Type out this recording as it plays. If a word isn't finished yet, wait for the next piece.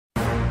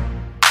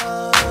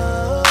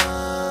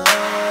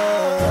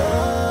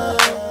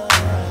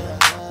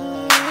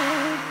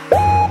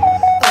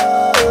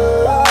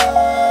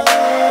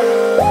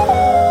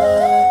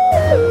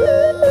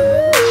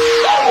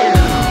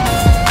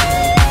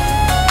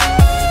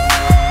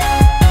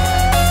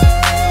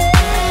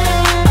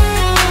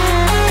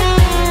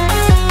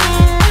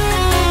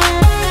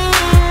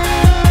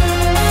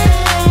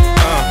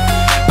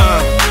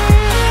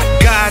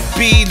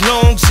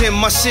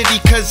my city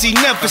cause he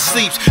never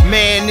sleeps.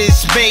 Man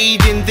is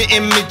made in the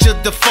image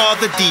of the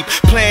Father deep,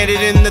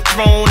 planted in the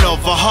throne of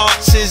our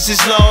hearts is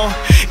his law.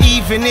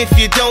 Even if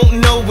you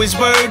don't know his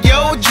word,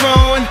 yo,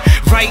 drawn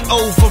right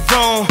over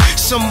wrong.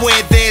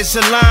 Somewhere there's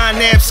a line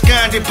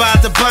absconded by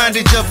the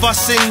bondage of our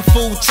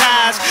sinful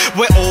ties.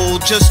 We're all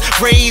just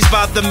raised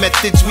by the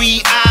methods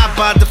we eye,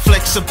 by the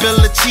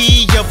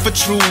flexibility of a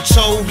true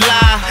told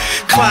lie.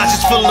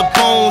 Closets full of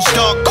bones,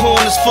 dark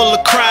corners full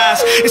of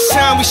cries. It's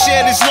time we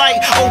share this light,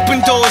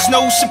 open doors,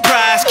 no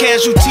surprise.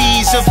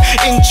 Casualties of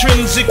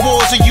intrinsic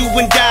wars are you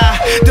and I.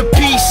 The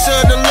peace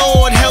of the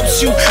Lord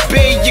helps you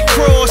bear your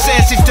cross.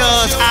 As it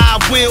does, I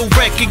will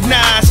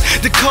recognize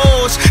the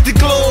cause, the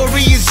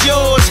glory is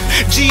yours,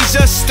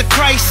 Jesus the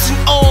Christ in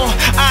all.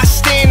 I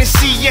stand and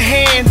see your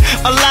hand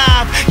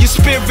alive, your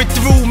spirit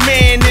through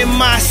man in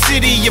my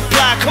city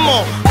apply. Come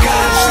on.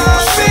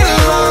 God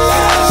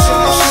belongs in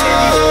my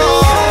city.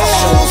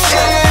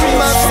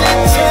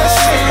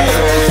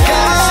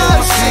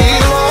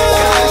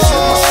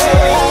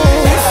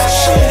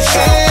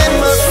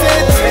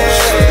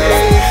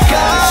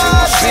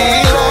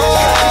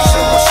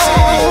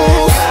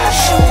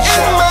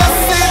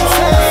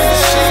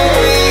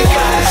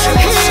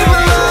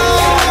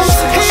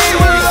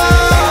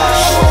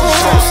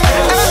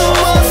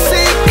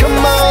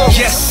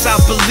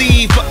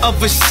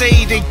 Others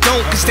say they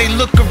don't cause they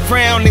look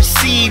around and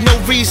see no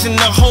reason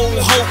to hold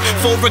hope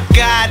for a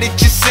God. It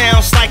just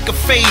sounds like a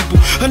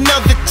fable,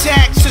 another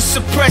tax to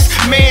suppress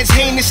man's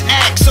heinous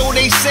acts. So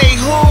they say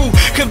who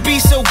could be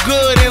so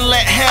good and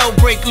let hell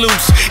break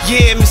loose?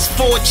 Yeah,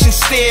 misfortune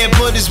stare,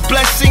 but his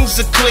blessings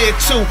are clear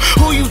too.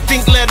 Who you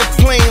think let a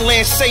plane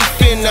land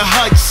safe in the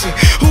Hudson?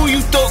 Who you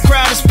thought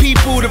cried his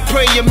people to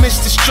pray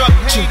amidst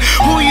destruction?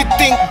 Who you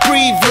think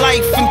breathed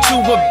life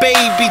into a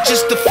baby,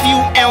 just a few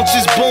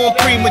ounces born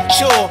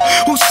premature?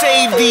 Who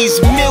saved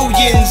these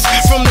millions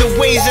from the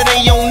ways of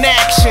their own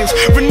actions?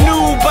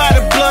 Renewed by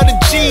the blood of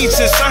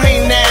Jesus. I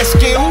ain't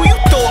asking who you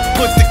thought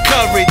put the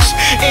courage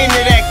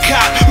into that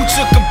cop who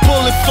took a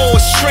bullet for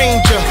a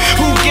stranger.